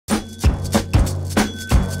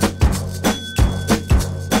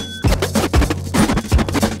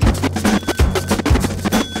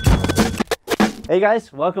Hey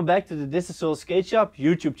guys, welcome back to the Thisissoul Skate Shop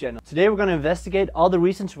YouTube channel. Today we're going to investigate all the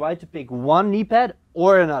reasons why to pick one knee pad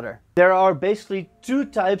or another. There are basically two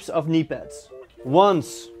types of knee pads.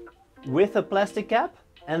 Ones with a plastic cap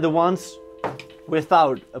and the ones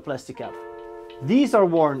without a plastic cap. These are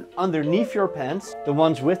worn underneath your pants. The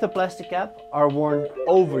ones with a plastic cap are worn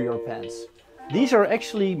over your pants. These are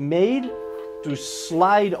actually made to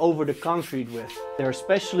slide over the concrete with. They're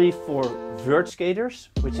especially for vert skaters,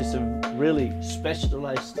 which is a really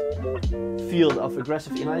specialized field of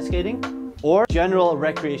aggressive inline skating, or general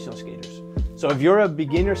recreational skaters. So if you're a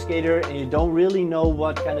beginner skater and you don't really know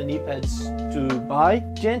what kind of knee pads to buy,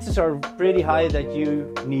 chances are pretty high that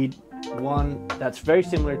you need one that's very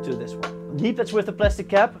similar to this one. Knee pads with a plastic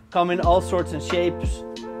cap come in all sorts and shapes,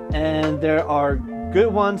 and there are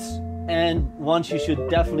good ones and ones you should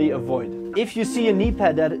definitely avoid. If you see a knee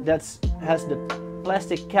pad that has the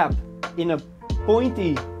plastic cap in a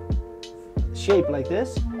pointy shape like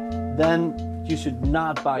this, then you should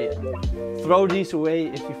not buy it. Throw these away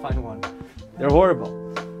if you find one. They're horrible.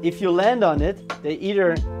 If you land on it, they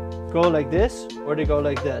either go like this or they go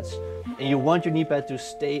like that. And you want your knee pad to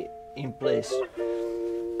stay in place.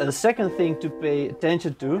 The second thing to pay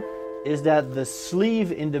attention to is that the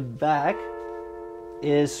sleeve in the back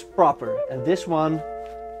is proper, and this one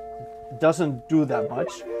doesn't do that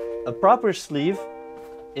much. A proper sleeve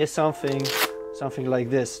is something like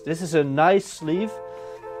this. This is a nice sleeve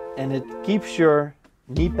and it keeps your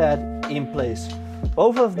knee pad in place.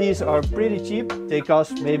 Both of these are pretty cheap. They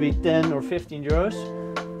cost maybe 10 or 15 euros,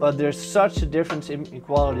 but there's such a difference in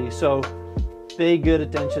quality, so pay good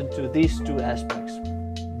attention to these two aspects.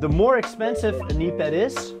 The more expensive a knee pad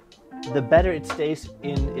is, the better it stays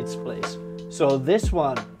in its place. So this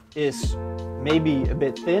one is maybe a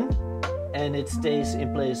bit thin and it stays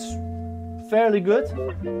in place fairly good,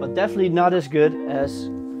 but definitely not as good as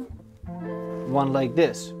one like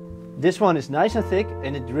this. This one is nice and thick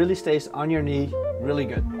and it really stays on your knee really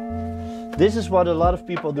good. This is what a lot of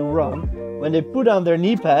people do wrong. When they put on their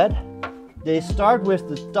knee pad, they start with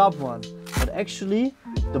the top one, but actually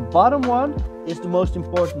the bottom one is the most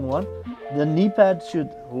important one. The knee pad should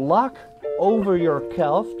lock over your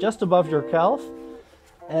calf, just above your calf,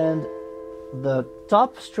 and the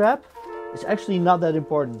top strap is actually not that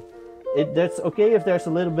important. That's okay if there's a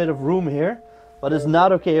little bit of room here, but it's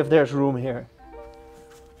not okay if there's room here.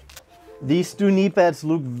 These two knee pads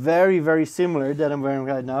look very, very similar that I'm wearing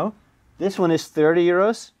right now. This one is 30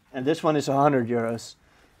 euros and this one is 100 euros.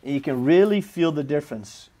 And you can really feel the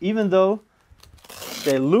difference. Even though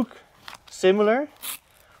they look similar,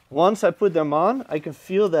 once I put them on, I can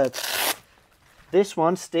feel that this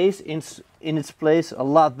one stays in its place a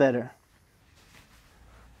lot better.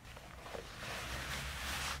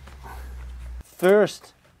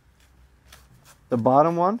 First the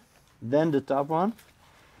bottom one, then the top one.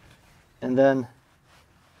 En dan,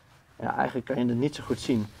 ja, eigenlijk kan je het niet zo goed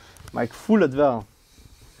zien, maar ik voel het wel.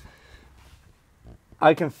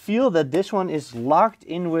 I can feel that this one is locked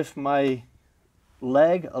in with my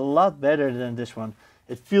leg a lot better than this one.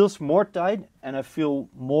 It feels more tight and I feel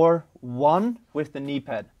more one with the knee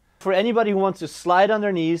pad. For anybody who wants to slide on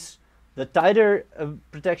their knees, the tighter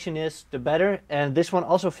protection is, the better. And this one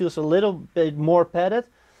also feels a little bit more padded.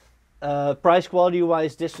 Price quality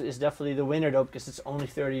wise, this is definitely the winner though, because it's only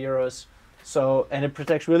 30 euros. So, and it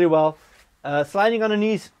protects really well. Sliding on the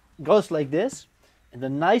knees goes like this. And the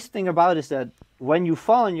nice thing about it is that when you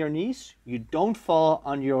fall on your knees, you don't fall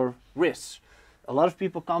on your wrists. A lot of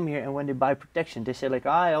people come here and when they buy protection, they say like,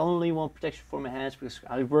 I only want protection for my hands because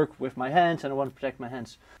I work with my hands and I want to protect my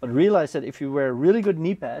hands. But realize that if you wear really good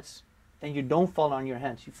knee pads, then you don't fall on your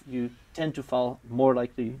hands. You tend to fall more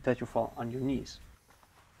likely that you fall on your knees.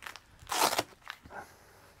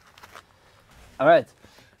 All right,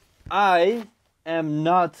 I am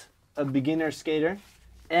not a beginner skater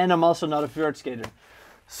and I'm also not a vert skater.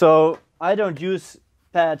 So I don't use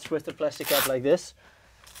pads with the plastic cap like this.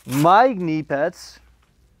 My knee pads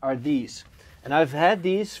are these. And I've had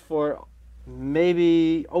these for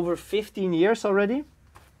maybe over 15 years already.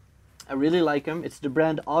 I really like them. It's the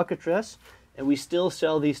brand Alcatraz and we still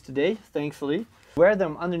sell these today, thankfully. Wear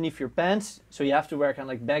them underneath your pants, so you have to wear kind of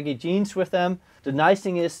like baggy jeans with them. The nice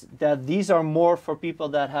thing is that these are more for people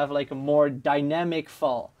that have like a more dynamic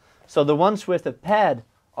fall. So the ones with a pad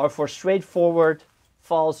are for straightforward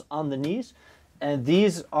falls on the knees, and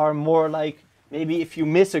these are more like maybe if you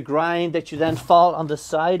miss a grind that you then fall on the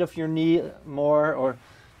side of your knee more, or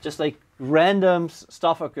just like random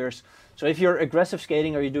stuff occurs. So if you're aggressive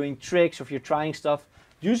skating or you're doing tricks or if you're trying stuff,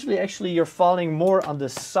 usually actually you're falling more on the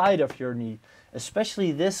side of your knee.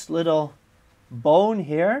 Especially this little bone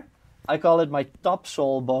here, I call it my top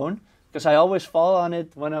sole bone, because I always fall on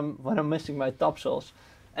it when I'm missing my top soles,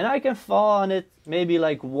 and I can fall on it maybe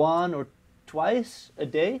like 1 or twice a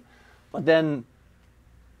day, but then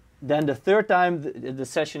the third time the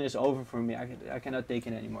session is over for me. I cannot take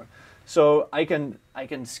it anymore. So I can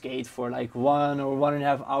skate for like 1 or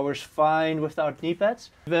 1.5 hours fine without knee pads.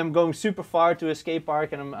 If I'm going super far to a skate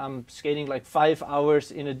park and I'm skating like 5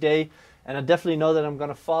 hours in a day, and I definitely know that I'm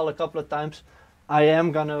gonna fall a couple of times, I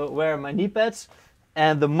am gonna wear my knee pads.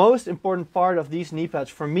 And the most important part of these knee pads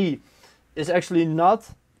for me is actually not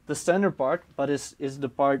the center part, but is the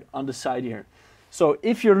part on the side here. So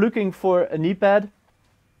if you're looking for a knee pad,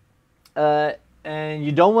 and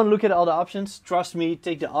you don't want to look at all the options, trust me,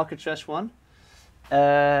 take the Alcatraz one.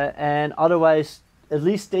 And otherwise, at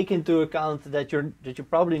least take into account that you're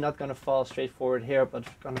probably not going to fall straight forward here, but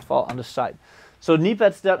going to fall on the side. So knee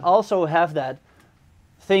pads that also have that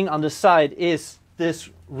thing on the side is this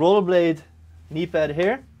rollerblade knee pad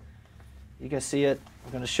here. You can see it.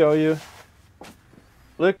 I'm going to show you.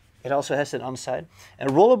 Look, it also has it on the side. And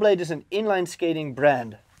Rollerblade is an inline skating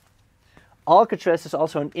brand. Alcatraz is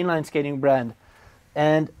also an inline skating brand.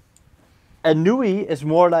 And Nui is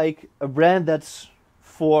more like a brand that's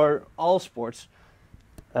for all sports.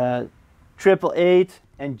 888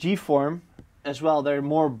 and G-Form as well, they're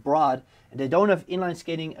more broad. And they don't have inline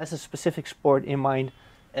skating as a specific sport in mind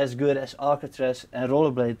as good as Alcatraz and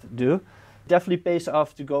Rollerblade do. Definitely pays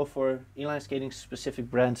off to go for inline skating specific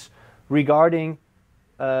brands regarding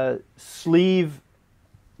sleeve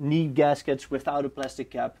knee gaskets without a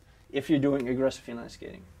plastic cap if you're doing aggressive inline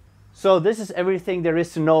skating. So this is everything there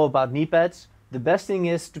is to know about knee pads. The best thing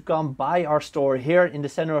is to come by our store here in the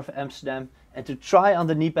center of Amsterdam and to try on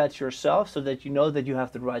the knee pads yourself so that you know that you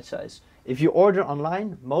have the right size. If you order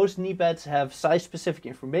online, most knee pads have size specific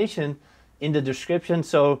information in the description,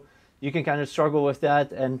 so you can kind of struggle with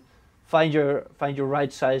that and find your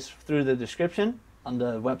right size through the description on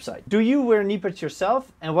the website. Do you wear knee pads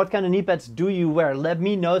yourself, and what kind of knee pads do you wear? Let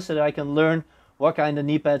me know so that I can learn what kind of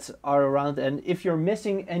knee pads are around, and if you're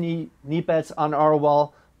missing any knee pads on our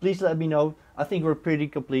wall, please let me know. I think we're pretty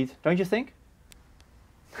complete, don't you think?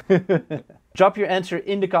 Drop your answer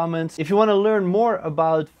in the comments. If you want to learn more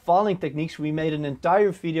about falling techniques, we made an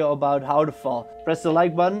entire video about how to fall. Press the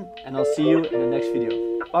like button and I'll see you in the next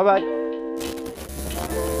video. Bye bye.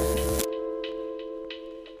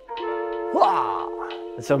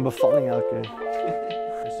 Het is zo'n bevalling elke keer.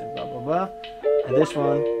 And this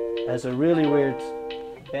one has a really weird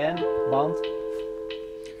band,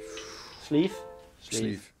 sleeve.